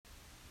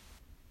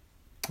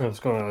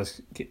What's going on,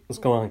 guys? What's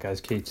going on, guys?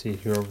 KT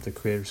here over the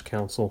Creators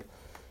Council.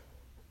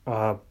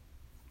 Uh,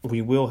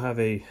 we will have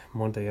a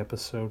Monday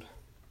episode,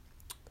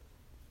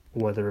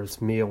 whether it's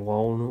me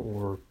alone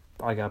or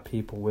I got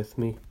people with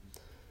me.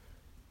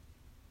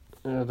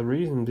 The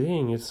reason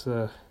being, it's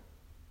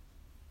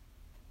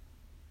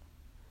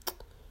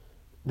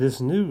this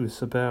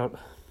news about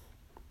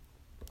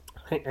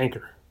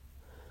Anchor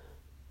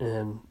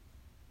and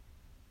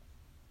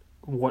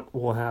what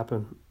will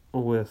happen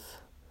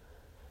with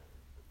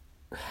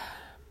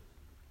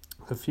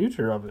the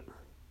future of it.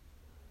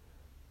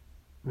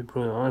 To be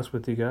brutally honest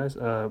with you guys,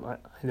 I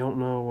don't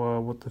know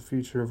what the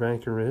future of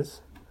Anchor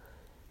is,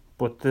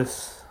 but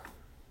this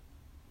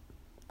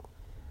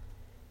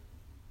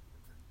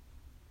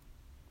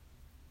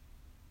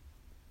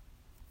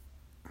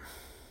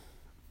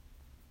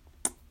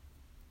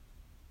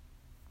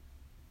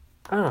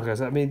I don't know,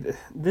 guys. I mean,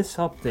 this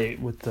update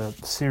with the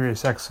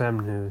Sirius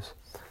XM news,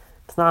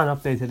 it's not an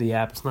update to the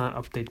app. It's not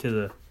an update to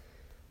the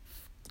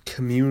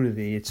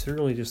community. It's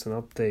really just an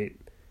update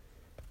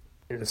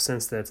in the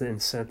sense that it's an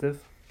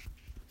incentive.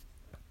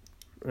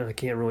 And I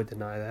can't really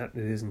deny that.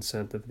 It is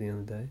incentive at the end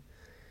of the day.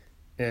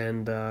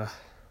 And, yeah,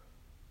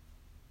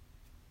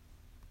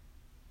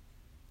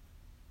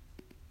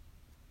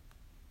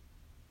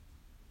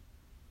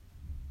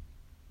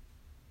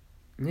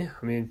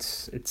 I mean,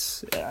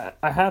 it's.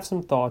 I have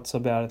some thoughts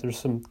about it. There's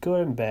some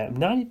good and bad.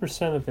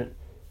 90% of it,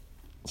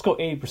 let's go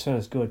 80%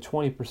 is good.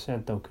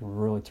 20% though can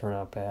really turn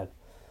out bad.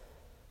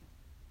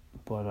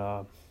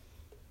 But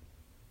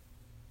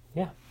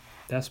yeah,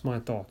 that's my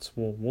thoughts.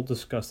 We'll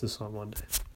discuss this on Monday.